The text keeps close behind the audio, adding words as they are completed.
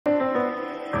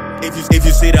If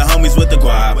you see the homies with the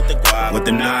guap, with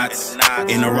them knots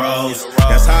in the rows,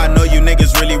 that's how I know you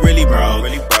niggas really broke.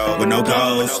 With no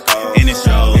goals, and it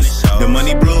shows. The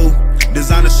money blue,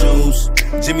 designer shoes,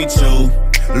 Jimmy Choo,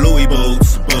 Louis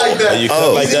boots. You like that? Hey,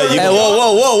 whoa.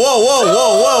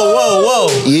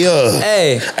 Yeah.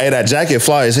 Hey, that jacket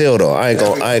fly as hell though. I ain't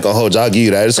gonna hold you. I'll give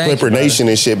you that. It's Clipper Nation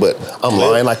and shit, but I'm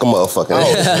lying like a motherfucker.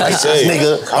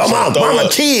 Nigga, I'm a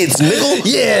kids, nigga.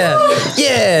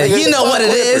 Yeah. You know what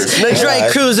it is.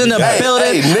 Drake Cruz in the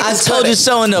building. I told you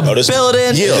so in the building.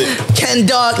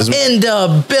 Kenndog in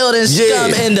the building.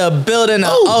 Scum in the building.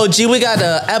 OG. We got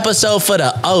the episode for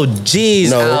the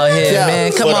OGs out here,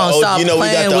 man. Come on, stop playing with it.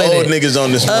 We got the old niggas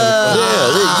on this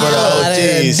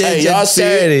Hey, y'all see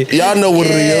it? Y'all know what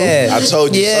it is. I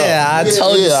told you so. I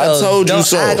told you so. I told you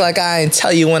so. Don't act like I ain't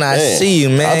tell you when I see you,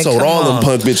 man. I told all them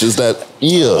punk bitches that,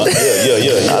 yeah.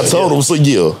 I told them so,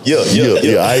 yeah.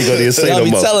 I ain't gonna say no more. Y'all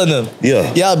be telling them.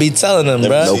 Yeah. Y'all be telling them,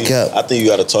 bro. No cap. I think you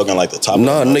gotta talk on like the top.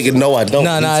 Nah, nigga, no, I don't.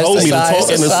 No, He told it's me the to side. talk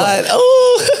It's on the the side. side.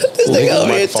 Oh, this nigga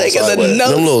over here taking the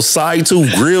notes. Them little side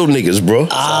tooth grill niggas, bro.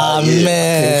 Ah,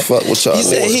 man. Fuck with y'all. He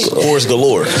said Force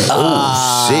galore.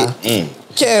 Oh, shit.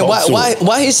 Ken,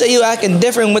 why he say you acting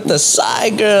different with the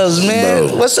side girls, man?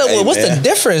 Bro. What's up? Hey, what's man. the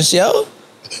difference, yo?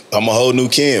 I'm a whole new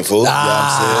Ken, fool. You know what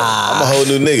I'm saying? I'm a whole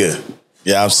new nigga.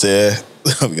 Yeah, I'm saying.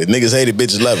 Niggas hate it,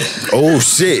 bitches love it. Oh,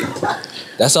 shit.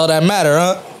 That's all that matter,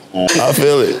 huh? I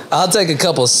feel it. I'll take a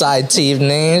couple side teeth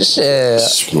names,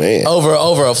 shit. Man.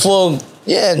 Over a full.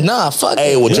 Yeah, nah, fuck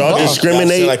Hey, it. would y'all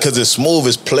discriminate? You know, like, cause it's smooth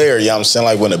as player, you know what I'm saying?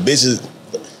 Like when a bitch is.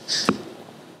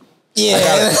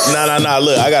 Yeah. Nah.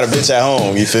 Look, I got a bitch at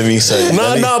home. You feel me? So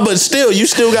but still, you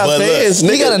still got fans,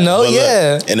 nigga. You gotta know,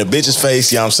 yeah. In the bitch's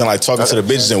face, you know what I'm saying? Like talking to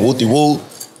the bitches and wooty woo.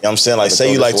 You know what I'm saying? Like,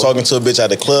 say you like talking to a bitch at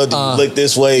the club, you look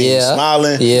this way, you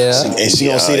smiling, and she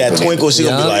don't see that twinkle, she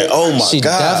gonna be like, oh my God. She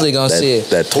definitely gonna see it.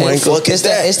 That twinkle.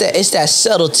 It's that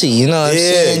subtlety, you know what I'm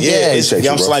saying? Yeah. It's, you know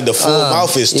what I'm saying? Like the full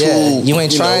mouth is too. You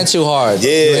ain't trying too hard.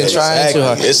 Yeah, you ain't trying too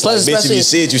hard. It's like, bitch, if you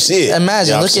see it, you see it.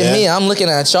 Imagine, look at me. I'm looking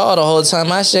at y'all the whole time.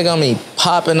 My shit gonna be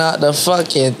popping out the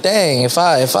fucking thing. If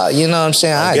I, you know what I'm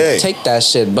saying? I take that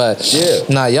shit, but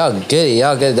nah, y'all get it.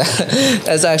 Y'all get it.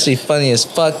 That's actually funny as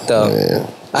fuck though. Yeah.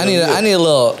 I need a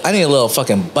little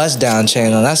fucking bust down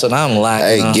channel. That's what I'm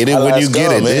lacking. Hey, get it when you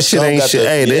get it. This shit ain't shit.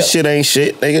 Hey, this shit ain't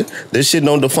shit, nigga. This shit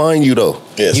don't define you though.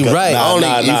 You right. Nah.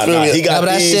 He got but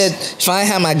I said, if I ain't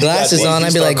have my glasses on,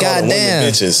 I'd be like, God damn.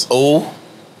 Bitches,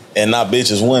 and not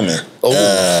bitches, women.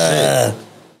 Yeah.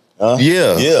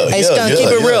 Hey, Scum, keep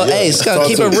it real. Hey, Scum,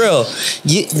 keep it real.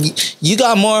 You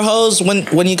got more hoes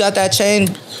when you got that chain.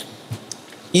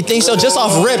 You think so? Just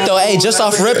off rip though, just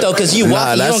off rip though, cause you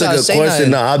walk. You don't gotta say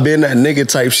nothing. Nah, I've been that nigga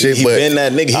type shit, but been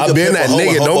that nigga. I've been that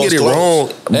nigga. Don't get it wrong,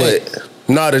 but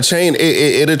the chain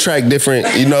it attract different,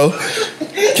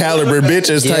 caliber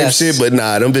bitches type shit. But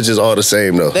nah, them bitches all the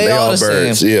same though. They all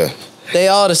birds. Yeah. They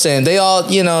all the same. They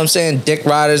all, you know what I'm saying, dick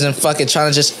riders and fucking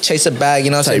trying to just chase a bag,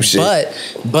 you know what I'm saying?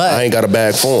 But I ain't got a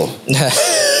bag for them.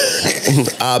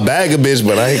 I'll bag a bitch,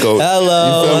 but I ain't go.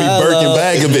 Hello. You feel me? Birkin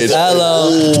bag a bitch. Hello.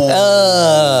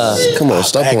 Come on,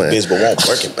 stop playing. Bitch, but won't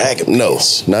Birkin bag a bitch. No,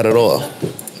 not at all.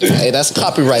 Hey, that's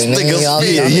copyright, nigga. Y'all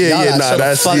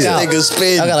that's nigga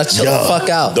spin. I gotta chill the fuck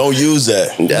out. Don't use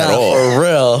that at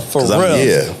all. For real.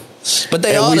 Yeah. But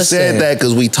they all the same. We said that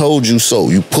because we told you so.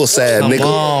 You puss ass nigga.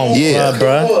 On,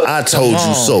 bro. I told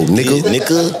you so,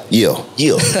 nigga. Yeah.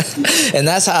 And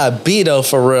that's how I be though,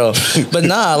 for real. But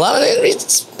nah, a lot of niggas be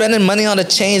spending money on the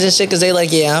chains and shit because they like,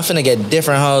 I'm finna get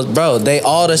different hoes, bro. They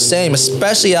all the same,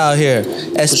 especially out here.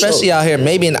 Out here,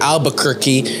 maybe in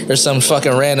Albuquerque or some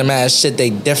fucking random ass shit.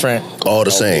 They different. All the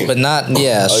same. But not,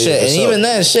 shit. And even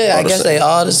then, shit, I guess they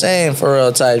all the same for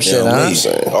real type shit, huh?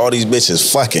 All these bitches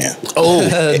fucking.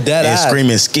 And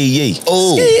screaming ski yee.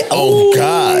 Oh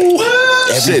God.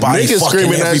 Everybody niggas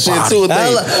screaming that shit too.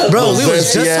 Bro, we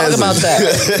was just talking about that.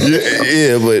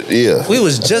 We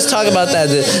was just talking about that.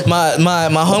 My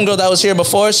homegirl that was here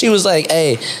before, she was like,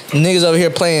 hey, niggas over here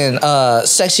playing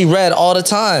Sexy Red all the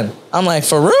time. I'm like,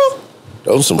 for real?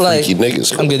 Those some freaky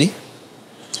niggas. I'm goody.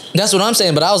 That's what I'm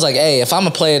saying, but I was like, hey, if I'm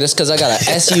a player, this because I got an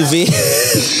SUV.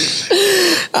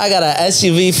 I got an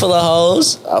SUV full of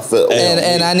hoes. I feel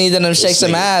and I need them to shake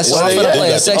some ass. So I'm gonna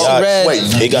play a Sexy Red. Wait,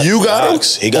 he got the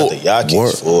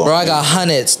Yakis. Bro, I got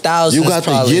hundreds, thousands. You got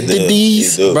probably. to get the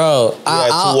D's? Bro, I had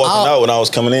two walking out when I was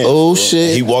coming in. Oh,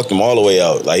 shit. He walked them all the way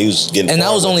out. Like, he was getting. And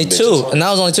that was only two.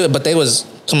 But they was.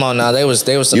 Come on now, they was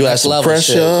some you next level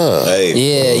pressure. Shit. Hey,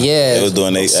 They was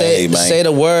doing say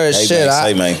the word shit.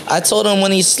 I told him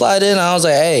when he slid in, I was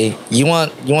like, hey, you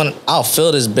want? I'll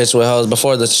fill this bitch with hoes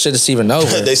before the shit is even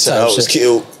over. They said I was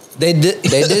killed. They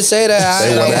did say that.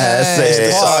 They want to have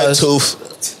sex. Side tooth.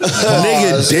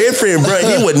 Nigga different, bro.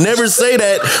 He would never say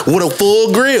that with a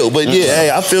full grill. But yeah,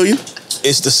 hey, I feel you.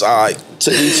 It's the side.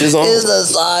 To each his own. It's the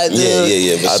side,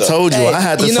 dude. Yeah. I told you, I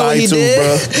had the side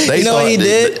tooth, bro. You know what he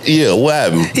did? Yeah, what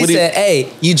happened? He said,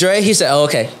 hey, you Dre? He said, oh,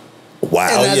 okay.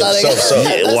 Wow.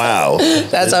 Wow.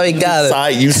 That's how he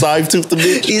got it. You side tooth the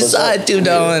bitch? He side toothed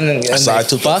on and they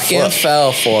fucking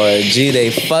fell for it, G.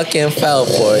 They fucking fell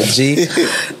for it, G.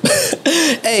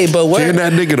 Hey, but where? Hear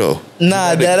that nigga though.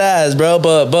 Nah, that ass, bro.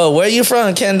 But where you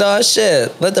from, Kenndog?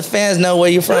 Shit. Let the fans know where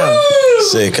you from.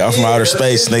 Sick. I'm from outer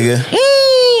space, nigga.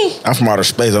 I'm from outer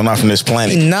space. I'm not from this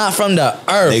planet. He not from the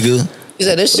earth. Nigga. He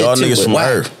said this shit Y'all too niggas from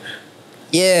Earth.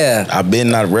 Yeah. I've been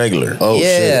not regular. Oh,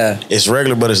 yeah. Shit. It's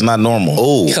regular, but it's not normal.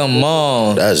 Oh. Come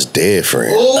on. That's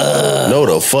different. No,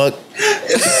 the fuck?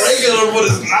 It's regular, but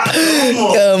it's not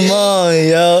normal. Come on,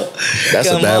 yo. That's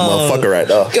a bad motherfucker right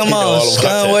now. Come on,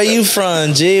 Scum. Where you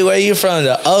from, G? Where you from?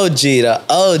 The OG. The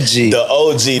OG. The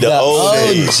OG. The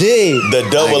OG. The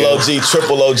double OG,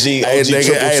 triple OG, OG,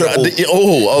 triple.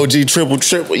 Oh, OG,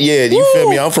 triple. Yeah, you feel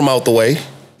me? I'm from out the way.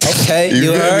 Okay,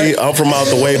 you feel me? I'm from out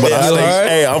the way, but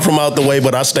I'm from out the way,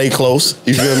 but I stay close.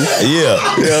 You feel me? Yeah.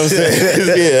 You know what I'm saying?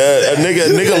 Yeah, a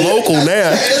nigga local now.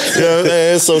 You know what I'm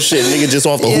saying? So shit, nigga just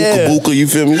off the hookah booka, you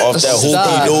feel me? Off that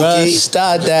hookah dookie.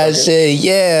 Stop that shit,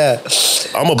 yeah.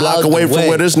 I'm a block away from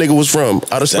where this nigga was from.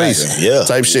 Out of space. Yeah.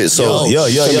 Type shit. So yeah.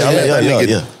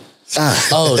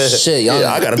 Oh shit, y'all.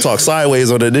 Yeah, I gotta talk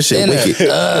sideways on this shit. Wicked.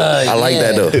 I like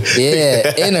that though.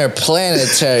 Yeah,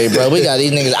 interplanetary, bro. We got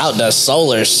these niggas out the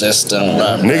solar system,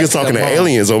 bro. Niggas talking to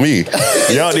aliens on me.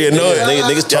 Y'all didn't know it.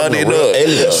 Niggas talking to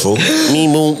aliens, fool. Me.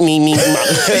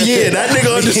 Yeah, that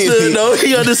nigga understood though.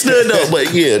 He understood though.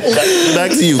 But yeah,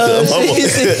 back to you.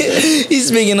 He's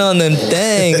speaking on them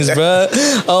things, bro.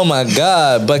 Oh my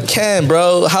god. But Ken,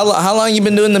 bro, how long you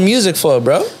been doing the music for,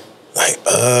 bro? Like,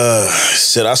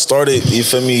 shit, I started, you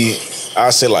feel me, I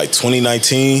say like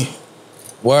 2019.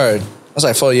 Word. That's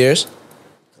like 4 years.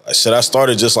 Shit, I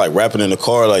started just like rapping in the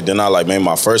car, like then I like made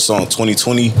my first song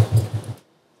 2020. You know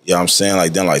what I'm saying?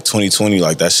 Like then like 2020,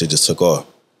 like that shit just took off.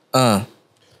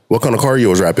 What kind of car you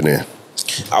was rapping in?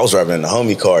 I was rapping in the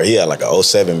homie car. He had like a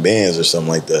 07 Benz or something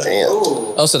like that. Damn.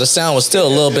 Oh, so the sound was still a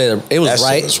little bit, it was that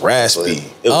right? It was raspy.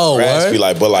 It was raspy, word?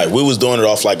 like, but like we was doing it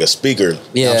off like a speaker. Yeah.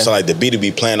 You know what I'm saying? Like the beat would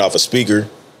be playing off a speaker.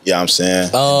 Yeah, I'm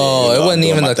saying. Oh, then, it wasn't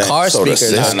even the car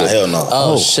speaker. Nah, hell no.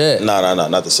 Oh, shit. Nah,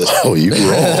 not the system. Oh, you wrong.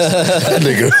 that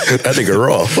nigga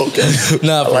wrong. Okay.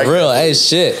 Nah, for real. That. Hey,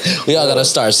 shit. We all gotta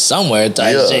start somewhere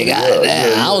type shit.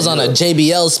 I was on a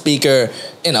JBL speaker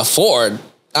in a Ford.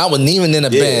 I wasn't even in a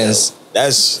Benz.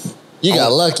 You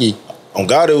got lucky. On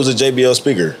God, it was a JBL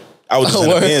speaker. I was just in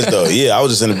the Benz though. Yeah, I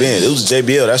was just in the Benz. It was a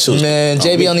JBL. That shit was. Man,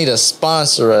 JBL need to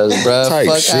sponsor us, bro. Fuck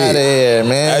out of here,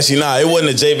 man. Actually, nah, it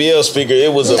wasn't a JBL speaker.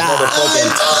 It was a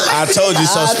motherfucking. I told you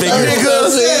so speaker. You know what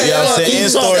I'm saying? In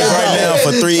stores right now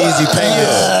for 3 easy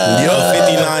payments.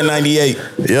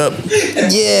 $59.98. Yep.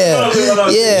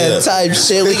 Yeah, type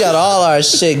shit. We got all our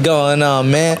shit going on,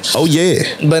 man. Oh yeah.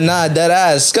 But nah, that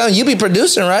ass. Scum, you be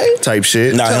producing, right? Type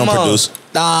shit. Nah, he don't produce.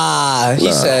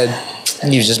 He said.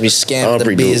 You just be scamming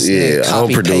the beats, I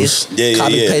don't produce.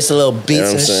 Copy paste a little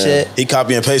beats and shit. He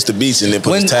copy and paste the beats and then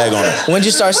put his tag on it. When'd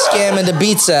you start scamming the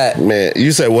beats at? Man,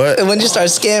 you said what? When'd you start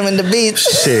scamming the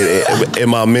beats? Shit, in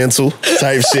my mental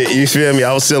type shit. You feel me?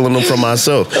 I was selling them for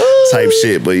myself type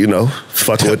shit. But you know,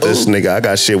 fucking with this nigga, I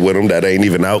got shit with him that ain't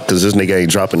even out because this nigga ain't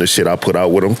dropping the shit I put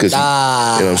out with him. Cause you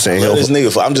know what I'm saying? This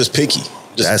nigga, I'm just picky.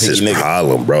 That's his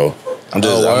problem, bro. I'm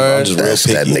just real picky. That's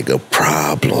that nigga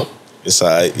problem. It's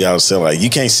like, you know what I'm saying? Like, you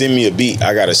can't send me a beat.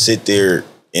 I got to sit there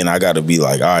and I got to be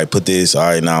like, all right, put this. All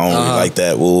right, now I don't really like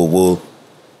that. Woo. You know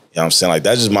what I'm saying? Like,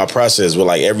 that's just my process with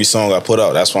like every song I put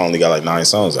out. That's why I only got like 9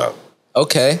 songs out.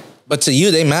 Okay. But to you,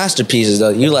 they masterpieces though.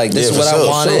 You like, this is what I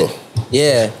wanted. Sure.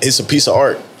 Yeah. It's a piece of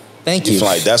art. Thank you. It's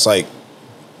like, that's like,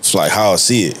 it's like how I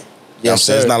see it. You know what I'm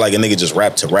saying? It's not like a nigga just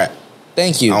rap to rap.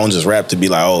 Thank you. I don't just rap to be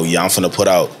like, oh yeah, I'm finna put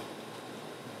out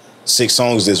 6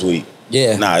 songs this week.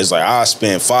 Yeah. Nah, it's like I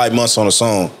spend 5 months on a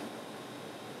song,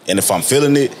 and if I'm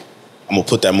feeling it, I'm gonna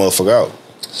put that motherfucker out.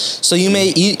 So you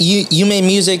made you made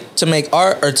music to make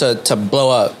art or to blow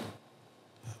up?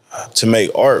 To make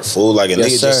art, fool. Like a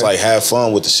nigga just like have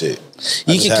fun with the shit.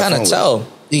 You can kind of tell.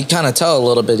 You can kind of tell a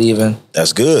little bit even.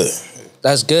 That's good.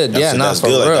 That's good. Yeah, that's for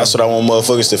good. real. Like, that's what I want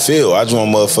motherfuckers to feel. I just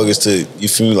want motherfuckers to, you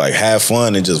feel me, like have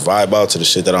fun and just vibe out to the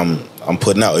shit that I'm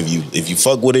putting out. If you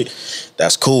fuck with it,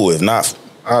 that's cool. If not,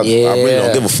 I really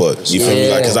don't give a fuck. You feel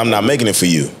me? Like, cause I'm not making it for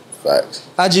you. Facts.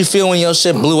 How'd you feel when your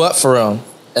shit blew up for real?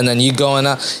 And then you going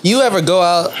out. You ever go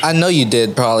out? I know you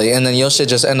did probably. And then your shit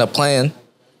just end up playing.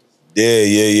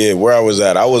 Yeah. Where I was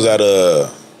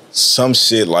at some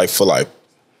shit like for like,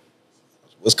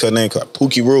 what's her name called?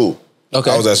 Pookie Rule.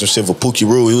 Okay. I was at some shit for Pookie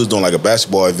Rule. He was doing like a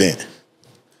basketball event.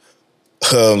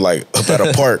 Like up at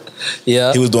a park.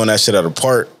 Yeah. He was doing that shit at a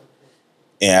park.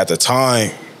 And at the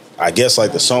time, I guess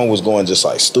like the song was going just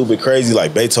like stupid crazy.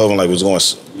 Like Beethoven like was going,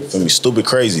 you feel me, stupid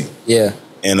crazy. Yeah.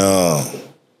 And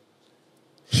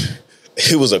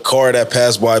it was a car that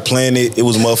passed by playing it. It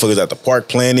was motherfuckers at the park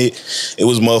playing it. It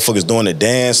was motherfuckers doing the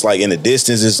dance. Like in the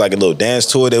distance, it's like a little dance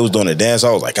tour. They was doing the dance.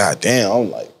 I was like, God damn.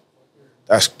 I'm like,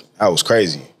 that was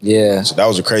crazy. Yeah. So that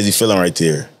was a crazy feeling right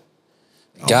there.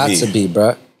 Got to be,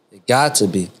 bro. It got to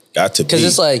be. Got to be. Because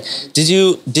it's like, did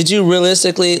you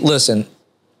realistically, listen,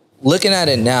 looking at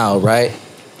it now, right?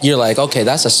 You're like, okay,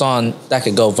 that's a song that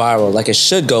could go viral. Like it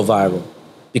should go viral.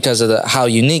 Because of how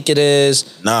unique it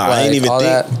is. Nah, like, I ain't even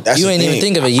think. That's you ain't even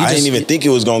think of it. I didn't even think it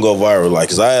was gonna go viral. Like,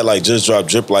 cause I had like just dropped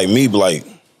Drip Like Me, but like,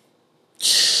 and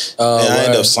I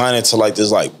ended up signing to like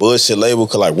this like bullshit label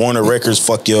called like Warner Records.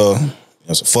 Fuck y'all.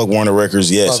 Fuck Warner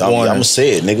Records. Yes, I'm gonna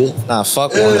say it, nigga. Nah,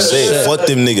 fuck Warner. Say it. Fuck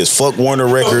them niggas. Fuck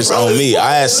Warner Records on me.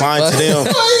 I had signed to them.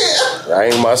 That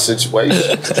ain't my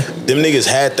situation. Them niggas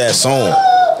had that song,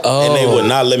 and they would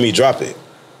not let me drop it.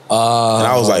 And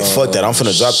I was like, fuck that. I'm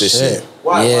finna drop this shit.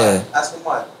 Why? Yeah. Why? Ask him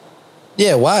why.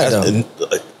 Yeah, why though?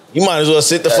 You might as well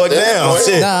sit the fuck down.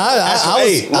 Nah,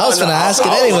 I was gonna ask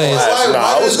it anyways.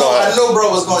 I know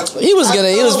bro was going to. He was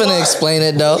gonna explain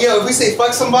it though. Yo, if we say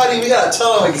fuck somebody, we gotta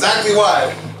tell them exactly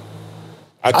why.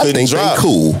 I couldn't drop.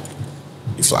 Cool.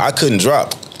 I couldn't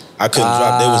drop. They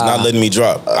was not letting me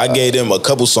drop. I gave them a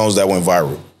couple songs that went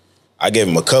viral. I gave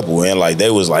them a couple, and like they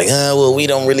was like, well, we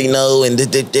don't really know, and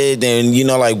and you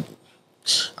know, like,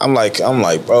 I'm like,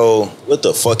 bro, what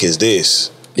the fuck is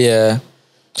this? Yeah,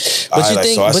 but you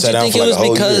think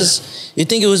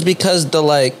it was because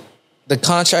the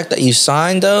contract that you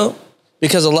signed though,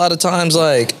 because a lot of times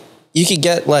like you could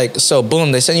get like, so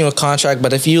boom, they send you a contract,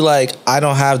 but if you like, I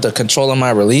don't have the control of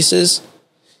my releases,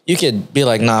 you could be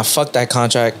like, nah, fuck that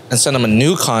contract, and send them a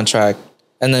new contract,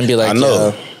 and then be like, I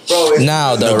know. Bro,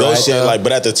 now though, negotiate, right? Like,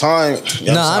 but at the time,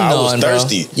 I was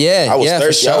thirsty. Bro. Yeah, I was thirsty.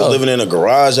 For sure. I was living in a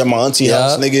garage at my auntie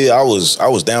house, nigga. I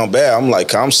was down bad. I'm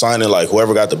like, I'm signing like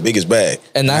whoever got the biggest bag.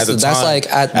 And at the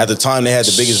time they had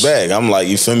the biggest bag. I'm like,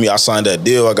 you feel me? I signed that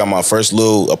deal. I got my first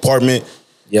little apartment.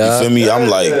 Yeah, you feel me? I'm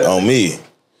like, on me.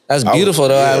 That's beautiful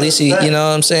though. At least you know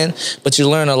what I'm saying. But you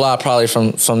learn a lot probably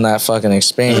from that fucking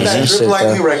experience. That Drip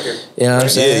Like Me record. You know what I'm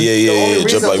saying? Yeah. The only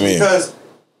Drip Like Me. Because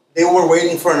they were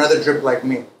waiting for another Drip Like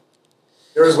Me.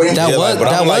 There was waiting. That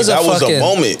was a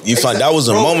moment. You find that was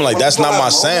a moment. Like that's not my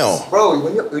sound, bro.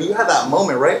 When you have that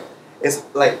moment, right? It's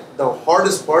like the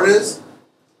hardest part is,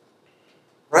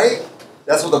 right?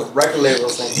 That's what the record label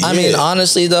is saying. I mean,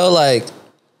 honestly though, like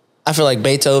I feel like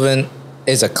Beethoven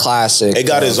is a classic. It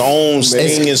got its own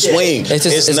sting and swing. It's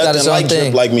got its own like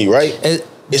thing. Drip Like Me, right?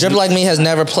 Drip Like Me has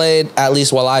never played, at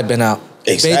least while I've been out.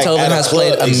 Beethoven has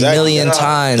played a million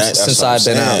times since I've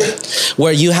been out.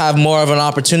 Where you have more of an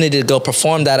opportunity to go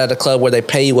perform that at a club where they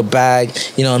pay you a bag,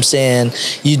 you know what I'm saying?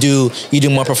 You do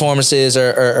more performances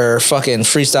or fucking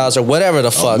freestyles or whatever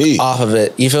the fuck off of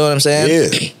it. You feel what I'm saying?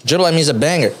 Yeah. Drip Like Me is a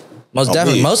banger. Most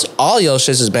definitely. All your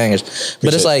shits is bangers.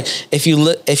 But it's like if you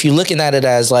looking at it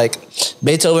as like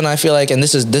Beethoven, I feel like, and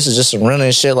this is just some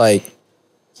real shit, like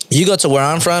you go to where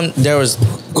I'm from, there was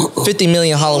 50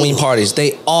 million Halloween parties.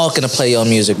 They all gonna play your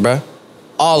music, bro.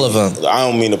 All of them. I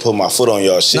don't mean to put my foot on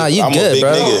y'all shit. Nah, you I'm good, a big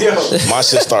bro. nigga. My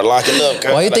shit start locking up.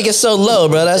 Why you think it's so low,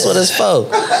 bro? That's what it's for.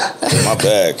 My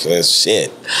bad, cause shit.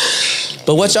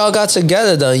 But what y'all got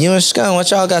together though? You and Scum,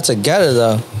 what y'all got together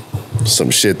though? Some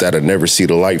shit that'll never see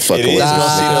the light. Fucking with It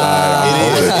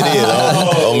is.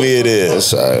 On me, it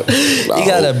is. You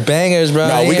got a bangers, bro.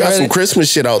 No, we got some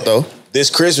Christmas shit out though. This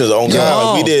Christmas, on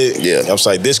God, we did. Yeah, I'm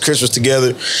sorry. This Christmas together.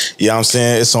 You know what I'm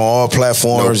saying? It's on all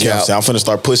platforms. You know what I'm saying? I'm finna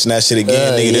start pushing that shit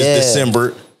again, nigga. This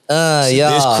December.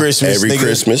 This Christmas, every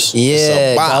Christmas.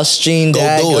 Yeah, go stream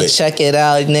that. Go check it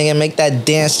out, nigga. Make that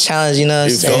dance challenge. You know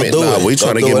what I'm saying? We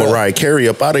trying to get Mariah Carey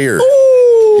up out of here.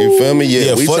 You feel me?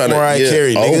 Yeah, we fuck Mariah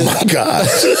Carey, nigga. Oh my God.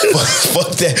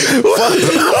 Fuck that.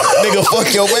 Nigga,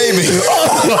 fuck your baby.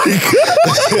 Oh my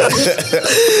God.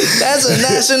 That's a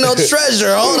national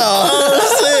treasure. Hold on.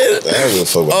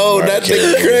 That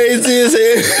nigga crazy as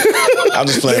hell. I'm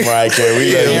just playing Mariah Carey.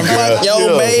 We love you, girl. Fuck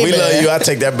your baby. We love you. I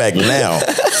take that back now.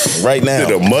 Right now.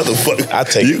 The motherfucker. I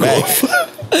take it back.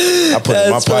 I put it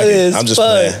in my pocket. I'm just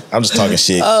playing. I'm just talking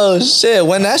shit. Oh shit!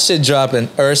 When that shit dropping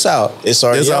or it's out? It's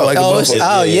already out. Like it's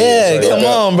out. Yeah, come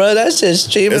on, bro. That shit's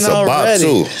streaming it's already. It's a bop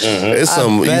too. It's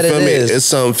some. You feel me? It's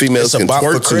some females can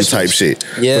twerk to type shit.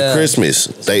 Yeah, for Christmas.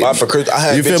 Bop for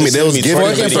Christmas. You feel me? They was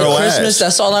gifted to throw Christmas. ass.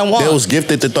 That's all I want. They was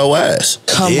gifted to throw ass.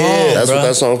 Come on, that's bro. what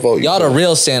that song for. Y'all the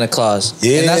real Santa Claus.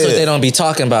 Yeah, and that's what they don't be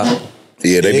talking about.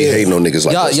 Yeah, they be hating on niggas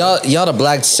like that. Y'all the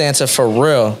black Santa for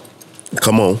real.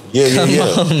 Come on. Come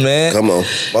on, man. Come on.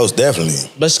 Most definitely.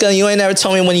 But Scum, you ain't never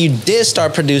told me when you did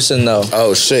start producing though.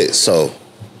 Oh shit. So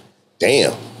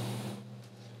damn.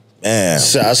 Man.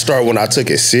 So I start when I took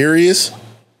it serious.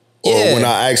 Or when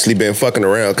I actually been fucking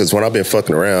around. Cause when I've been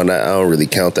fucking around, I don't really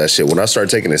count that shit. When I started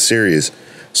taking it serious,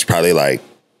 it's probably like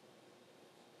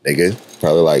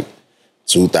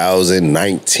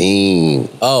 2019.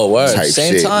 Oh, word. Type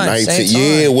Same shit. time. 19, Same time.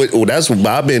 yeah, well, that's what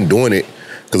I've been doing it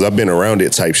because I've been around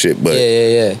it type shit. But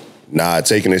nah,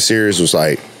 taking it serious was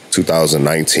like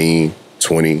 2019,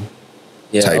 20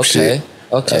 type shit.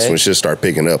 Okay. That's when shit started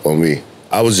picking up on me.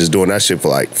 I was just doing that shit for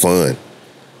like fun.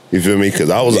 You feel me? Because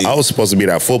I was supposed to be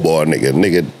that football nigga.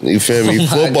 You feel me?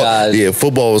 Football. Yeah,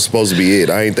 football was supposed to be it.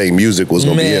 I ain't think music was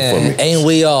gonna be it for me. Ain't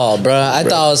we all, bro? I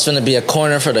thought I was finna be a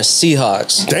corner for the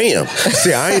Seahawks. Damn.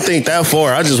 See, I ain't think that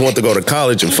far. I just want to go to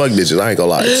college and fuck bitches. I ain't gonna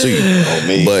lie to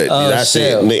you. But that's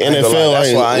it. The NFL,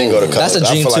 that's why I ain't go to college. That's a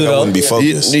dream too, though. I wouldn't be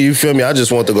focused. You feel me? I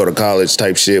just want to go to college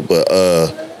type shit, but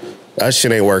that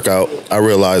shit ain't work out. I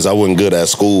realized I wasn't good at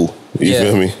school. You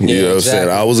feel me? You know what I'm saying?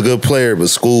 I was a good player, but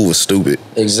school was stupid.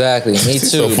 Exactly. Me too.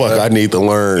 So fuck, I need to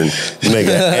learn nigga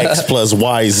X plus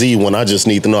YZ when I just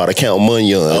need to know how to count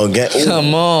money on. Okay.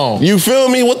 Come on. You feel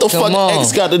me? What the fuck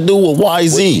X got to do with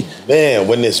YZ? Man,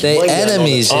 when this they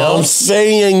enemies, yo. I'm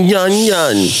saying yun.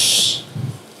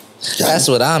 That's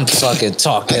what I'm fucking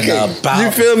talking about.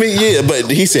 You feel me? Yeah,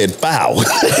 but he said bow.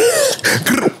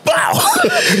 Bow.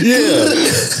 Yeah.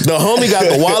 The homie got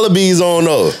the wallabies on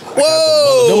though.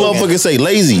 Whoa. Them motherfuckers say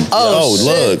lazy. Oh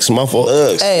lugs. My fault.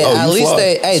 Lugs. Hey, at least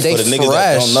they For the niggas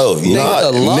fresh. that don't know.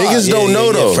 Niggas don't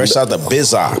know though. Fresh out the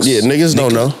bizox. Yeah, niggas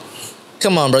don't know.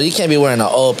 Come on, bro. You can't be wearing an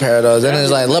old pair of those. And it's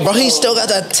like, look, bro, he still got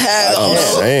that tag on.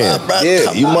 Bro,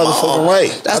 yeah, you motherfucking right.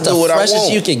 That's the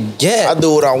freshest you can get. I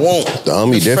do what I want. The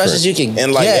homie different. Freshest you can get.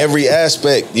 And like every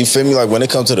aspect, you feel me? Like when it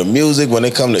comes to the music, when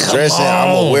it comes to dressing,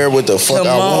 I'm gonna wear what the fuck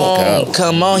I want.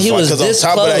 Come on, he was this close. Because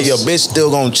on top of that, your bitch still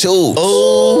gonna choose.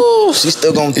 Oh, she's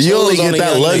still gonna choose. You only get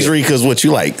that luxury because what, you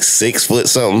like 6 foot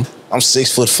something? I'm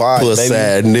 6'5", plus baby.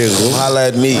 sad nigga. Holla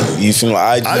at me. You feel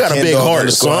like I got a big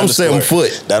heart, so I'm 7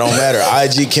 foot. That don't matter.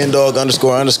 IG Kenndog __. You know what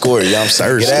I'm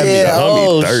saying? Thirsty. Get at me. Yeah,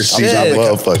 I'm thirsty.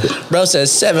 Motherfucker. Bro said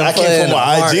 7 foot. I can't put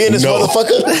my IG in this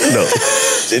motherfucker. No.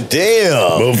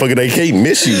 Damn. Motherfucker, they can't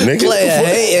miss you, nigga. Player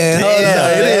hating.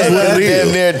 It is what it is. Damn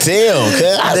near damn.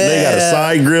 They got a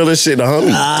side grill and shit. The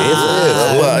homie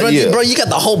different. Bro, you got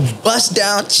the whole bust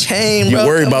down chain, bro. You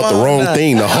worry about the wrong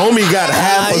thing. The homie got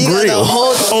half a grill. The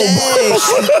whole thing.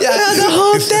 The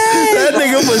whole thing. That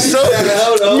nigga was so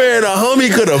man. The homie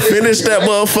could have finished that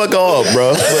motherfucker off,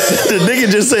 bro. But the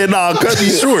nigga just said, "Nah, cut me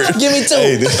short. Give me 2.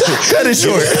 Cut it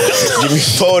short. Give me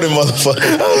 40,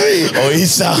 motherfucker.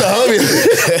 He's out.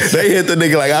 They hit the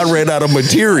nigga like I ran out of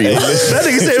material. That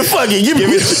nigga said, "Fuck it, give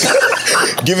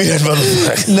me that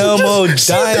motherfucker. No more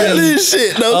diamonds."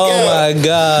 Shit, no oh cap. my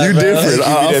god, you bro. different.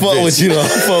 I fuck with you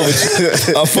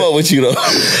though. I fuck with you though.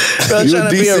 Bro, trying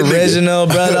to be original,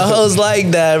 bro. The hoes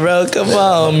like that, bro. Come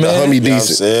on, man. The homie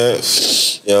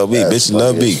decent. Yo, me, bitch,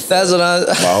 love me. That's what I.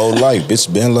 My whole life, bitch,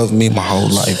 been loving me my whole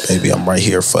life, baby. I'm right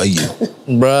here for you,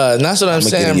 bro. That's what I'm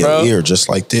saying, get in bro. Your ear just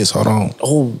like this. Hold on.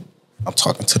 Oh, I'm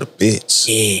talking to the bitch.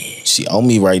 Yeah, she on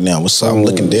me right now. What's up? I'm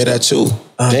looking dead at you.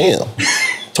 Damn.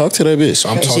 Talk to that bitch. So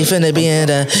I'm talking. She finna be in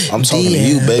the. I'm talking to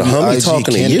you, baby. The homie IG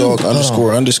talking to you. Kenndog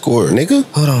 __. Nigga,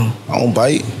 hold on. I don't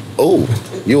bite. Oh,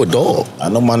 you a dog? I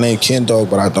know my name Kenndog,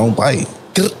 but I don't bite.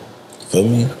 Feel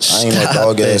me? I ain't no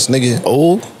dog ass nigga.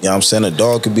 Oh, you know what I'm saying? A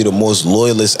dog could be the most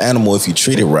loyalist animal if you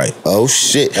treat it right. Oh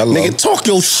shit. Hello. Nigga, talk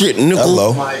your shit, nigga.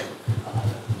 Hello.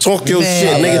 Talk your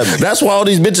shit, nigga. That's why all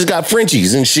these bitches got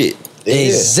Frenchies and shit.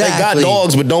 Exactly. They got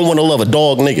dogs, but don't want to love a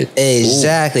dog, nigga.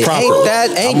 Exactly. Ain't that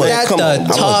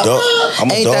the talk?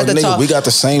 I'm a dog nigga. We got the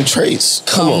same traits.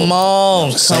 Come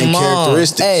on. Same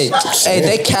characteristics. Hey,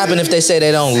 they capping if they say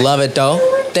they don't love it though.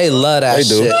 They love that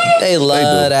shit. They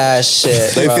love that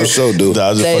shit. They for sure do. They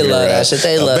love that shit.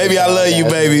 They love. Baby, I love you,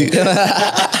 baby.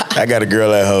 I got a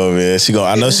girl at home, man.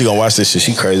 I know she gonna watch this shit.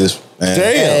 She crazy. Man.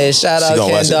 Damn. Hey, shout out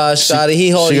Kenndog, shawty. He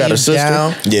holding you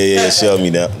down. Yeah, she held me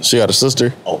down. She got a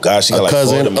sister. Oh God, she got a like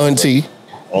cousin, auntie.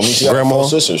 She got grandma, 4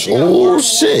 sisters. Oh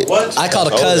shit! I called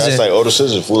a cousin. That's like older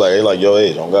sisters. Fool, like they like your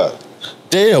age. On God.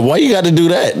 Damn, why you got to do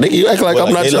that? Nigga, you act like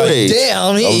I'm not your age.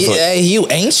 Damn, you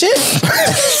ancient?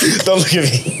 Don't look at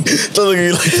me. Don't look at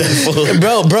me like that,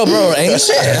 fool. Bro,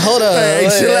 ancient? Hold up. Hey,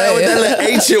 chill out with that little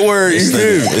ancient word.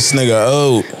 This nigga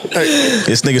old.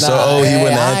 This nigga so old, he went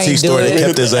to the antique store and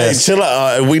kept his ass. Hey, chill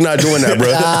out. We not doing that,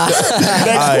 bro.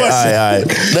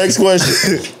 Next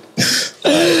question.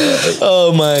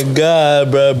 Oh my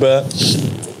God, bro.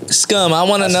 Scum, I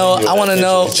want to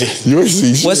know.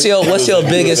 What's your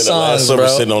biggest song, bro?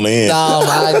 Sitting on the end. Oh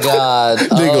my God,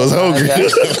 Nigga was hungry.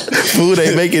 Food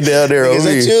ain't making down there. Is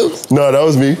that you? No, that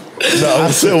was me.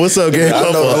 No, what's up, gang?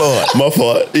 My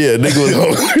fault. Yeah, nigga was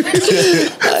hungry.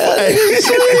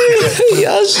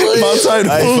 My time to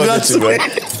food got to me.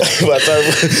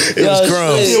 It was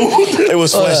crumbs. It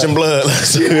was flesh and blood.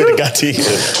 Got to eat.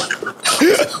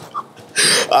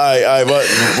 All right,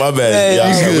 my bad. Hey,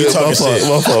 y'all, we talking shit.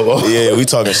 My fault. Yeah, we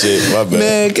talking shit. My bad.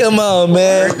 Man, come on,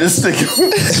 man. This nigga.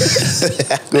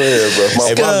 Go ahead, bro.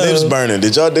 Hey, my lips burning.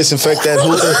 Did y'all disinfect that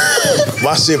hookah?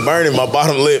 My shit burning. My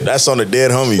bottom lip. That's on the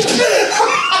dead homie.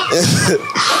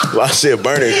 My shit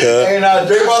burning, cuz. Hey, now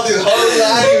drink all these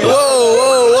hoes. Whoa.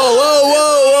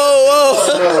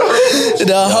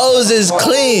 The hose is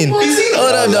clean.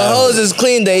 Hold up, the hose is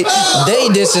clean. They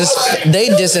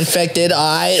disinfected.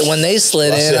 All right, when they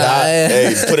slid in.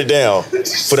 Hey, put it down.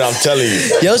 I'm telling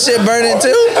you. Your shit burning too?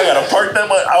 I gotta park that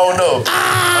much. I don't know.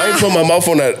 I ain't put my mouth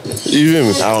on that. You feel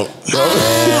me? I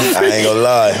ain't gonna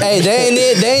lie. Hey, they ain't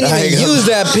even use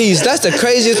that piece. That's the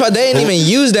craziest part. They ain't even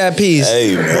use that piece.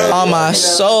 Hey, man. On my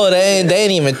soul, they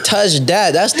ain't even touch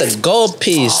that. That's the gold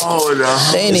piece. Oh,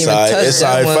 no. They ain't even touch that. It's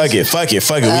all right. one. Fuck it.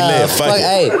 We live. Fuck it.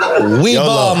 Hey, we YOLO.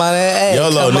 ball, man. Hey,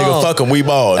 YOLO, nigga. on. Fuck him. We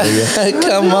ball, nigga.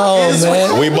 Come on,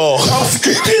 man. We ball.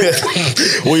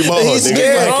 We ball, He's nigga.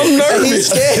 scared. I'm nervous. He's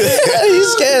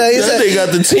scared. He That said, nigga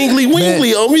got the tingly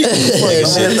wingly on me.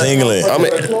 Shit tingling.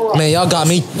 man, y'all got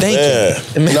me thinking.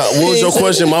 Yeah. Nah, what was your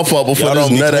question? My fault before Y'all this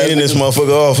don't be nut cleaning this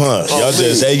motherfucker off, huh? Y'all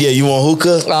just, hey, yeah, you want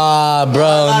hookah? Ah, bro,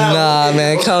 nah,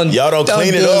 man, come. Y'all don't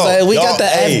clean it do off. Like, we Y'all- got the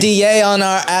hey. FDA on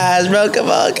our ass, bro. Come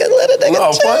on, let a nigga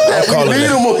No, chill. fuck that. I'm calling We need it.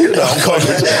 him on here.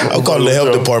 I'm calling the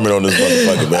health department on this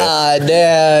motherfucker, man. Ah,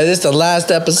 damn, this the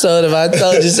last episode if I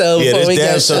told you so Yeah, before this we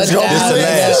damn got so- shut this down. the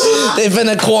last. They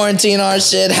finna quarantine our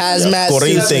shit, hazmat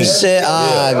suits and shit.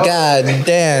 Ah, god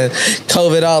damn.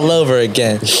 COVID all over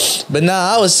again. But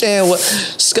nah, I was saying,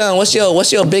 Scum, what's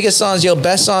your biggest songs, your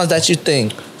best songs that you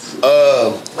think?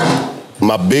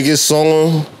 My biggest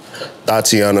song,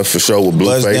 Tatiana for sure with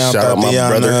Blueface. Shout out my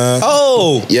brother.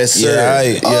 Oh, Yes, sir.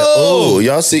 Yeah, Oh,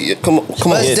 y'all see? Come on. bust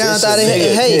Yeah, down this out of is-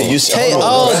 here. nigga, Hey, yeah, you see- hold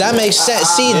on, bro. that makes sense.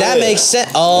 See, that makes sense.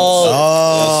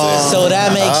 Oh, so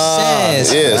that makes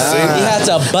sense. Yeah, see? You had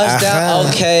to bust down.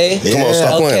 Okay. Come on,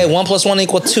 stop Okay, playing. 1 + 1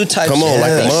 = 2 type Come on, shit.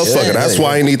 like a That makes motherfucker. sense. That's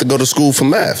why I need to go to school for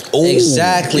math.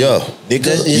 Exactly. Yeah.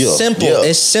 It's simple. Yeah.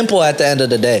 It's simple at the end of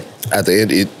the day. At the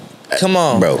end, Come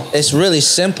on, Bro. It's really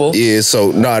simple. yeah,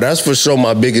 so, that's for sure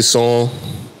my biggest song.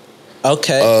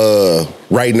 Okay.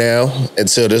 Right now,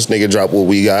 until this nigga drop what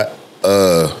we got.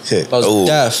 Most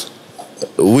def.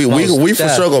 We for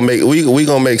def. sure gonna make we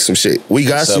gonna make some shit. We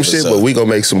got some shit, but we gonna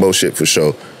make some more shit for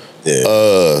sure.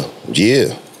 Yeah.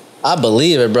 Yeah. I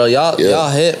believe it, bro. Y'all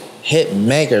hit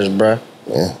makers, bro.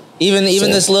 Yeah. Even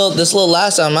this little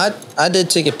last time I did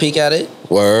take a peek at it.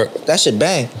 Word. That shit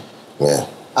bang. Yeah.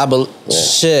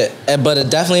 Shit. But it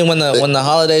definitely when the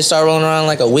holidays start rolling around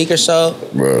like a week or so,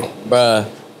 Bro. bruh.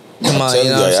 Come on, you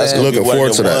know what I'm that's saying? Looking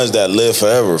forward to that. Ones that live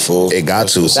forever, fool. It got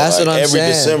to. That's what I'm every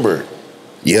saying. December.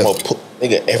 Yeah.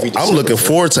 Nigga, every December. I'm looking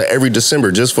forward to every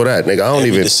December just for that, nigga. I don't every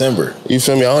even December. You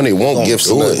feel me? I don't even want gifts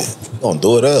or do nothing. it. We gonna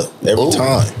do it up every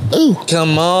time. Ooh.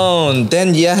 Come on.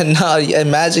 Then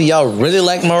imagine y'all really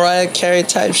like Mariah Carey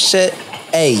type shit.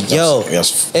 Hey, yo,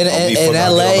 yes. in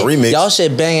LA, y'all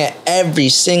should bang it every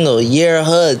single year.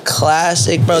 Hood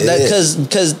classic, bro. Yeah.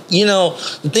 Cause you know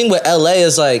the thing with LA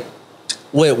is like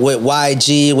with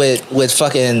YG, with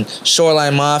fucking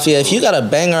Shoreline Mafia. If you got a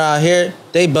banger out here,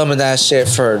 they bumming that shit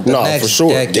for the next for sure.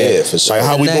 decade. Yeah, for sure. Like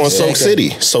how The we doing next Soak decade. City.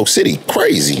 Soak City.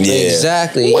 Crazy. Yeah.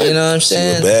 Exactly. What? You know what I'm See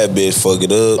a saying? bad bitch fuck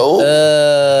it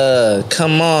up.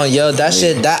 Come on, yo. That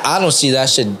shit. That I don't see that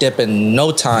shit dipping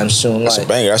no time soon. That's Like, a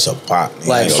banger. That's a pop. Nigga. I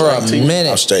like ain't for gonna a lie to you.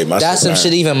 minute. I'm straight. My That's some burn.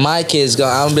 shit even my kids go.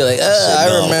 I'm gonna be like, I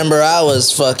no. remember I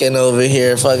was fucking over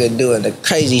here fucking doing the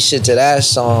crazy shit to that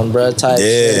song, bro. Type Yeah,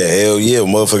 shit. hell yeah.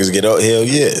 Motherfuckers get out. Hell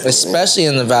yeah. Especially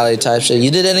in the Valley type shit.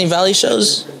 You did any Valley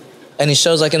shows? Any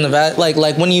shows like in the Valley?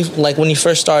 Like when you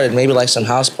first started, maybe like some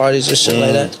house parties or shit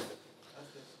like that?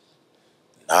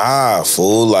 Nah,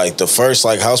 fool. Like the first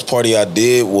like house party I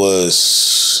did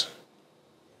was.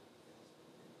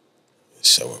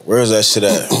 So where's that shit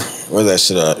at? Where's that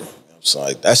shit at? So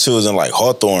like that shit was in like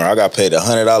Hawthorne. I got paid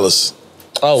 $100.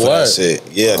 Oh, for what? that shit.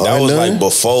 Yeah, that was like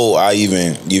before I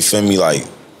even, you feel me, like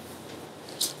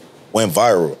went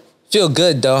viral. Feel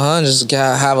good though, huh? Just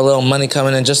gotta have a little money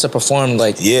coming in just to perform.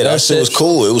 Like, yeah, that shit was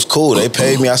cool. It was cool. They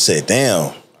paid me. I said,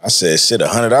 damn. I said, shit,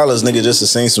 $100, nigga, just to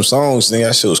sing some songs, nigga.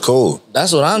 That shit was cool.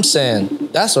 That's what I'm saying.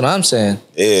 That's what I'm saying.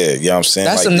 Yeah, you know what I'm saying?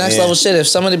 That's like, some next level shit. If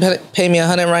somebody pay me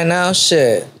 $100 right now,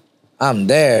 shit, I'm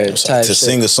there. To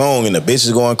sing a song and the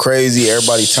bitches going crazy,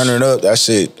 everybody turning up, that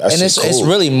shit. That and shit cool. It's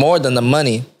really more than the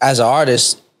money. As an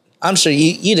artist, I'm sure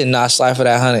you did not slide for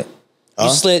that 100. You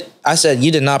slid. I said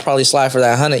you did not probably slide for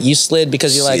that 100. You slid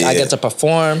because you're like, I get to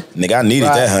perform. Nigga, I needed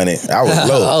that 100. I was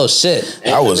low. Oh shit.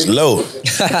 I was low. I needed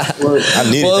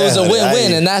that. Well, it was a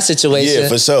win-win in that situation. Yeah,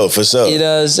 for sure. You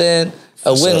know what I'm saying?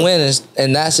 A win-win is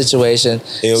in that situation.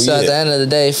 So at the end of the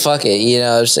day, fuck it. You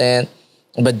know what I'm saying?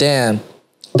 But damn,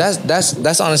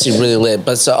 that's honestly really lit.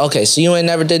 But so okay, so you ain't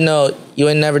never did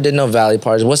no Valley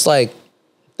parties. What's like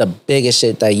the biggest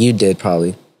shit that you did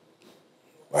probably?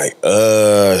 Like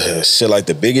shit, like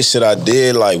the biggest shit I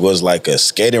did like was like a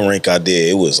skating rink I did.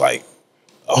 It was like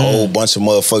a whole bunch of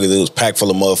motherfuckers. It was packed full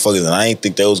of motherfuckers, and I didn't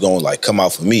think they was gonna like come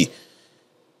out for me. You know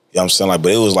what I'm saying? Like,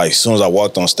 but it was like as soon as I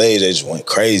walked on stage, they just went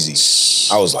crazy.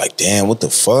 I was like, damn, what the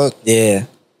fuck? Yeah.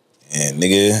 And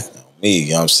nigga, me, you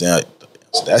know what I'm saying?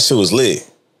 That shit was lit.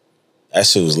 That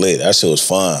shit was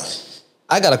fun.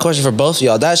 I got a question for both of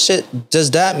y'all. That shit,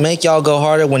 does that make y'all go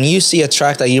harder when you see a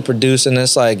track that you produce and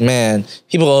it's like, man,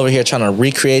 people over here trying to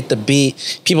recreate the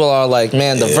beat. People are like,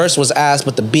 man, the verse was ass,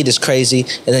 but the beat is crazy.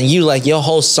 And then you like your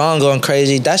whole song going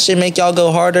crazy. That shit make y'all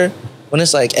go harder when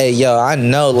it's like, hey, yo, I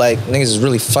know like niggas is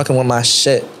really fucking with my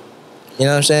shit. You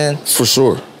know what I'm saying? For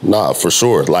sure. Nah, for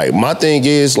sure. Like, my thing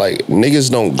is, like, niggas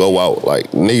don't go out.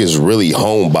 Like, niggas really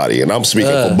homebody. And I'm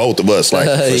speaking for both of us. Like,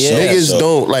 niggas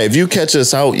don't, like, if you catch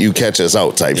us out, you catch us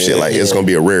out type shit. Like, it's going to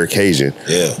be a rare occasion.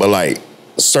 Yeah. But, like,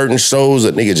 certain shows,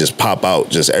 a nigga just pop out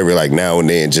just every, like, now and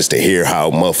then just to hear how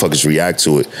motherfuckers react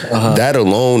to it. That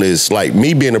alone is, like,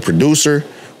 me being a producer,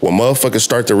 when motherfuckers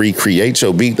start to recreate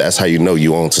your beat, that's how you know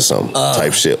you onto something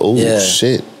type shit. Oh,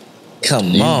 shit. Come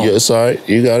on. Yeah, it's all right.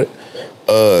 You got it.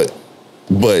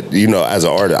 But, you know, as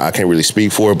an artist, I can't really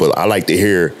speak for it, but I like to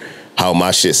hear how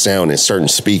my shit sound in certain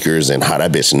speakers and how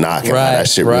that bitch knocking, how that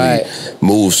shit really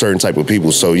moves certain type of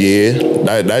people. So, yeah,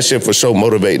 that shit for sure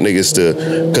motivate niggas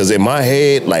to, because in my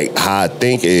head, like, how I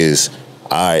think is,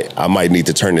 I might need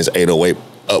to turn this 808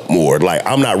 up more. Like,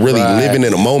 I'm not really living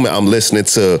in a moment. I'm listening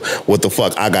to what the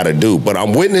fuck I gotta do. But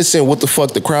I'm witnessing what the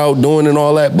fuck the crowd doing and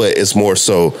all that. But it's more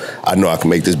so I know I can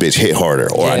make this bitch hit harder,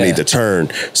 or I need to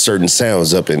turn certain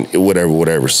sounds up and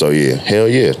whatever. So yeah, hell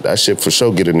yeah, that shit for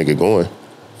sure get a nigga going.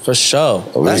 For sure.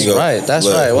 That's right. That's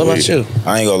right. What about you?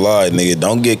 I ain't gonna lie, nigga.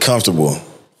 Don't get comfortable.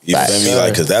 You feel me?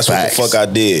 Like, cause that's what the fuck I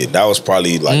did. That was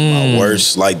probably like my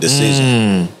worst like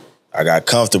decision. I got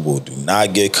comfortable. Do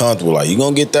not get comfortable. Like, you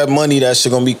gonna get that money, that shit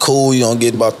gonna be cool. You gonna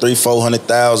get about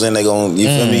 300,000-400,000. They gonna, you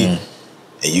feel me?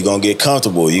 And you gonna get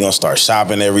comfortable. You gonna start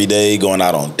shopping every day, going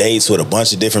out on dates with a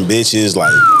bunch of different bitches,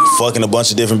 like fucking a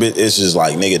bunch of different bitches. It's just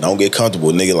like, nigga, don't get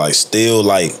comfortable. Nigga, like, still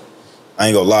like, I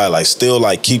ain't gonna lie, like, still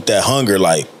like keep that hunger.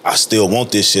 Like, I still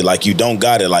want this shit. Like, you don't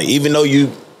got it. Like, even though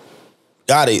you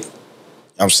got it,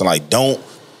 I'm saying, like, don't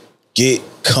get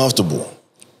comfortable.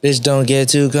 Bitch, don't get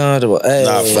too comfortable. Hey,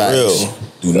 nah, for real.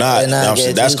 Do not.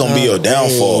 That's gonna be your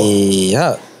downfall.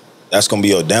 Yeah. That's gonna be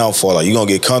your downfall. Like, you gonna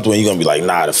get comfortable and you gonna be like,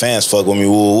 nah, the fans fuck with me,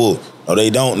 woo. No,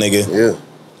 they don't, nigga. Yeah.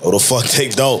 Oh, the fuck they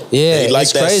don't. Yeah, they like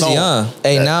it's that crazy, song. huh?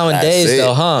 Hey, nowadays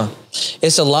though, huh?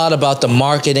 It's a lot about the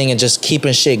marketing and just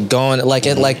keeping shit going. Like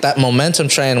like that momentum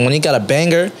train. When you got a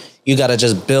banger, you gotta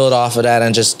just build off of that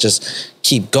and just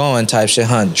keep going type shit,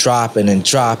 huh? Dropping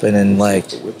and like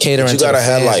catering. But you gotta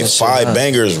have like 5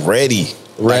 bangers ready.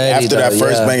 Like, after that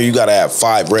first banger, you gotta have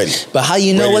 5 ready. But how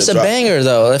you know what's a banger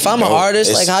though? If I'm an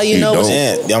artist, like how you know what's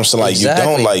I'm saying, like, you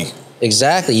don't like.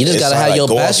 Exactly. You just gotta have your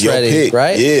best ready,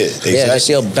 right? Yeah, exactly. Yeah, just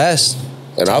your best.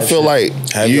 And I feel like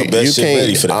you can't.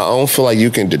 Ready for that. I don't feel like you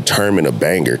can determine a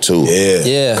banger too.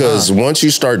 Yeah. Because once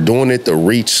you start doing it to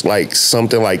reach like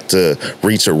something like to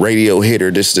reach a radio hit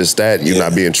or this, that, you're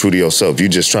not being true to yourself. You're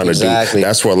just trying to do.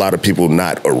 That's where a lot of people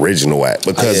not original at,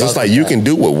 because it's like you can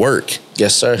do what work.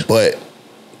 Yes, sir. But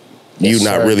you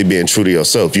not really being true to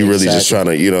yourself. You really just trying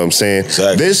to, you know what I'm saying?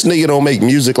 This nigga don't make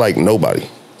music like nobody.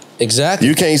 Exactly.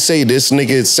 You can't say this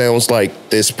nigga sounds like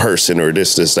this person or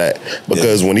this, that.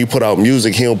 Because when he put out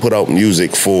music, he don't put out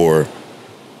music for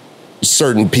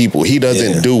certain people. He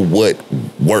doesn't do what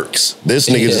works. This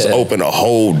nigga just opened a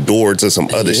whole door to some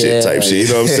other shit type shit.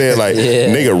 You know what I'm saying? Like,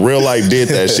 nigga real life did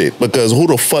that shit. Because who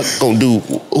the fuck gonna do,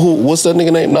 what's that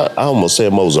nigga name? I almost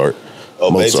said Mozart. Oh,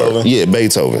 Mozart. Beethoven? Yeah,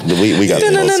 Beethoven. We got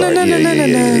the Mozart.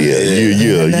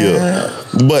 Yeah.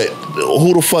 But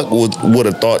who the fuck would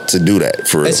have thought to do that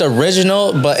for real? It's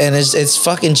original, and it's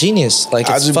fucking genius. Like,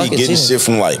 it's I just be getting genius. shit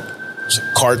from like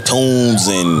cartoons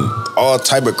and all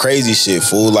type of crazy shit,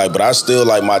 fool. Like, but I still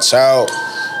like my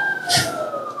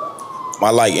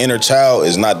like inner child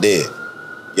is not dead.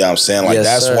 You know what I'm saying? Like,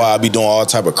 that's why I be doing all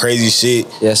type of crazy shit.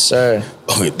 Yes, sir.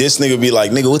 This nigga be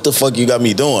like, nigga, what the fuck you got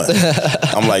me doing?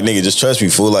 I'm like, nigga, just trust me,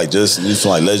 fool. Like, let's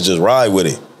just ride with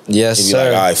it. Yes, he be sir.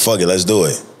 like, all right, fuck it, let's do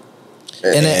it.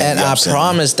 And I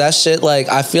promise that shit, like,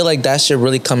 I feel like that shit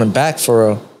really coming back for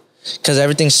real. Because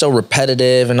everything's so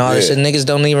repetitive and all this shit. Niggas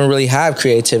don't even really have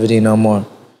creativity no more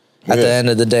at the end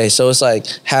of the day. So it's like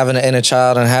having an inner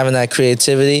child and having that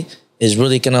creativity is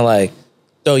really going to, like,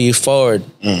 throw you forward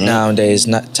nowadays,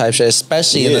 type shit,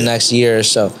 especially in the next year or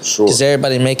so. Because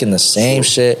everybody making the same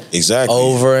shit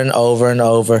over and over and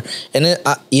over. And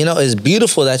it's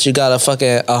beautiful that you got a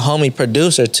homie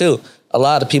producer too. A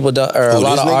lot of people don't, or a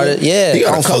lot of artists. Yeah,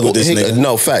 I don't fuck with this nigga.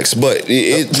 No facts, but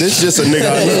this just a nigga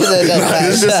I know.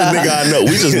 This just a nigga I know.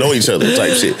 We just know each other,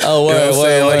 type shit. Oh, word, you know what I'm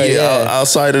saying? word, like,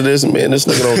 outside of this, man, this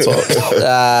nigga don't talk.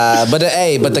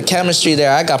 But the chemistry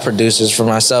there, I got producers for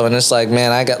myself, and it's like,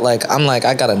 man, I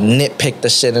gotta nitpick the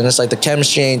shit, and it's like the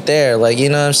chemistry ain't there. Like, you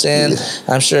know what I'm saying?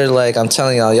 I'm sure, like, I'm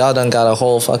telling y'all done got a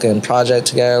whole fucking project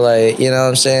together. Like, you know what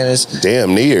I'm saying? It's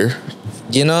damn near.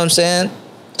 You know what I'm saying?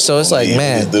 So it's like,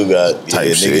 man, niggas do got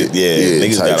type shit.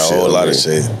 Niggas got a whole lot of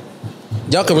shit.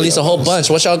 Y'all could release a whole bunch.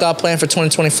 What y'all got planned for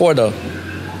 2024 though?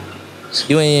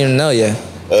 You ain't even know yet.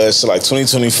 So like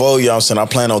 2024, you know what I'm saying? I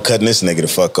plan on cutting this nigga the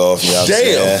fuck off. You know what I'm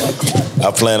saying?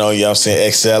 I plan on, you know what I'm saying,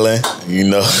 excelling, you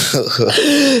know.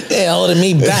 They holding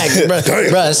me back,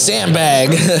 bro. Sandbag.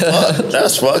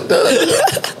 That's fucked up.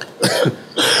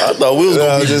 I thought we was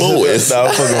gonna be boys. I'm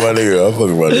fucking my nigga.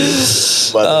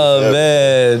 Oh,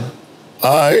 man.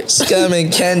 All right. Scum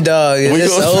and Kenndog. Is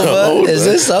this over? Is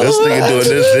this over? This nigga doing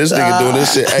this nigga doing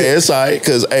this shit. Hey, it's all right,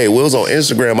 because, hey, we was on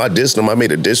Instagram. I dissed him. I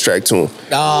made a diss track to him.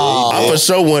 Oh. I for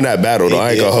sure won that battle, though.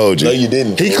 I ain't gonna hold you. No, you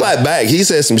didn't. He clapped back. He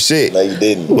said some shit. No, you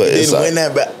didn't. But you didn't win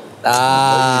that battle.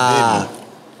 No,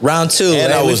 round 2.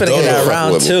 And I was finna get that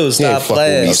round 2. Stop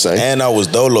playing. And I was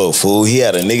dolo, fool. He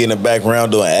had a nigga in the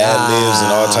background doing ad-libs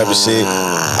and all type of shit.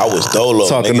 I was dolo.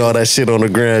 Talking all that shit on the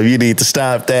gram. You need to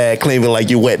stop that. Claiming like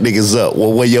you wet niggas up.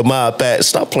 Well, where your mouth at?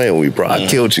 Stop playing with me, bro. I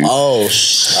killed you. Oh,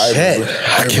 shit.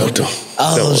 I killed him.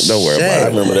 Oh, don't worry about it. I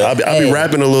remember that. I be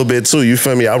rapping a little bit too. You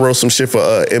feel me? I wrote some shit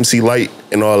for MC Light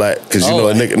and all that. Cause you know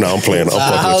a nigga. No, I'm playing. I'm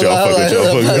fucking with y'all.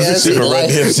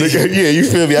 Yeah, you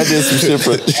feel me? I did some shit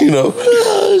for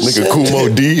nigga Kumo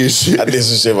D and shit. I did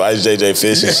some shit for IJJ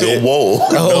Fish and shit. Whoa.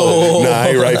 Oh. Nah, I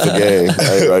ain't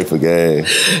right for game.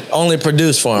 Only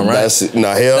produced for him, right? That's it.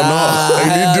 Nah, hell no. I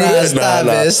didn't do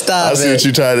that. Stop I see what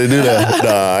you trying to do that.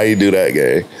 Nah, I ain't do that,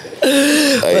 gang.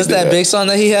 What's that big song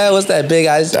that he had? What's that big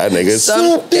eyes? That nigga.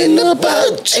 Something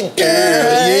about you, girl.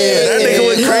 Yeah, that nigga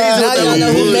went crazy. Now y'all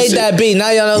know who made that beat. Now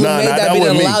y'all know who made that beat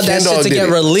and allowed that shit to get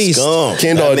released.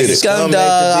 Kenndog did it.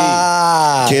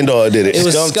 Kenndog did it. It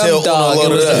was Scumdog. It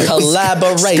was a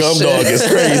collaboration. Scumdog is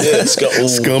crazy.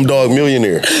 Scumdog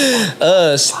millionaire.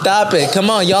 Stop it.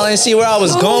 Come on. Y'all ain't see where I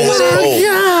was going with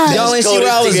it? Y'all ain't see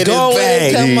where I was going with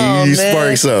it? Come on, man. You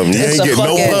sparked something. You ain't get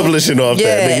no publishing off that.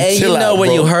 Yeah, and you know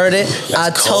where you heard it. I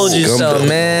told you so,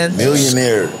 man.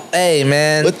 Millionaire. Hey,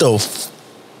 man. What the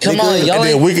Come on, y'all. And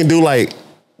then we can do like,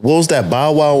 what was that,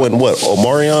 Bow Wow and what,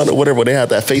 Omarion or whatever, they had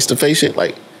that face-to-face shit,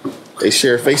 like, they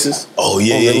share faces. Oh,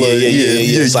 yeah.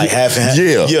 It's like half and half.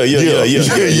 Yeah.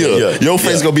 Your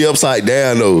face gonna be upside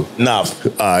down, though. Nah.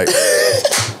 All right.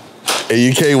 And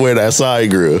you can't wear that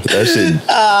side grill. That shit.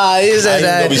 He said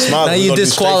that. Now you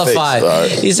disqualified.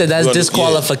 Right. He said that's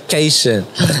disqualification.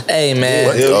 Hey, man.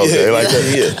 Okay, like that.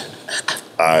 Yeah.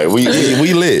 All right,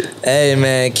 we lit. Hey,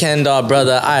 man, Kenndog,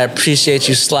 brother, I appreciate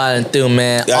you sliding through,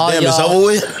 man. Goddamn, it's over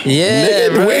with? Yeah,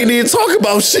 nigga, we ain't even talk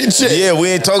about shit. Yeah, we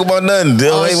ain't talk about nothing.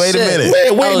 Wait a minute.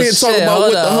 Man, we ain't even talk about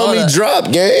what the homie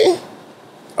dropped, gang.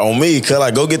 On me, cuz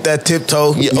like go get that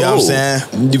tiptoe. You know what I'm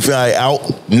saying? You feel like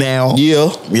out now.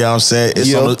 Yeah. You know what I'm saying?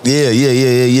 It's on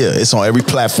yeah. It's on every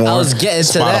platform. I was getting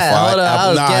to that. Hold on, I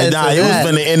was getting to that. It was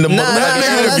finna end the That's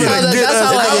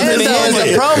how it ends the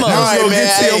promos. All right, man.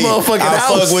 Get to your motherfucking house.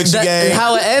 Fuck with you, gang.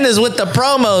 How it ends is with the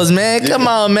promos, man. Come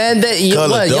on, man. Hey,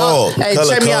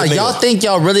 check me out. Y'all think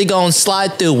y'all really gonna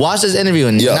slide through, watch this interview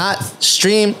and not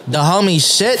stream the homie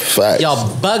shit? Facts. Y'all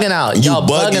bugging out. Y'all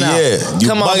bugging out. Yeah, you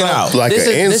bugging out. Like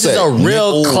an This is a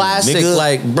real classic. Nigga,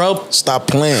 like, bro, stop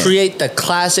playing. Create the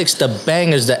classics, the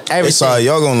bangers, the everything. It's all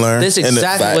y'all gonna learn. This is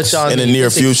exactly what y'all need. In the near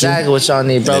future. Exactly what y'all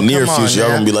need, bro. In the near Come future, on,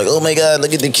 y'all gonna be like, oh my God,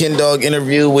 look at the Kenndog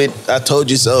interview with I Told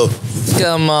You So.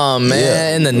 Come on, man.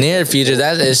 Yeah. In the near future,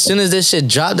 that as soon as this shit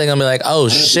drop, they're gonna be like, oh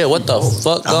shit, what the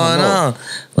fuck going on?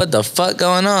 What the fuck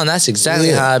going on? That's exactly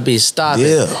how it be. Stop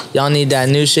it. Y'all need that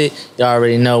new shit. Y'all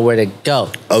already know where to go.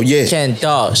 Oh yeah.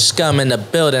 Kenndog, Scum in the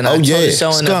building. Oh yeah.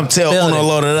 Scum, tell Uno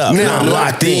load it up. Now I'm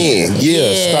locked in.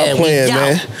 Yeah. Stop playing,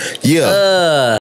 man. Yeah.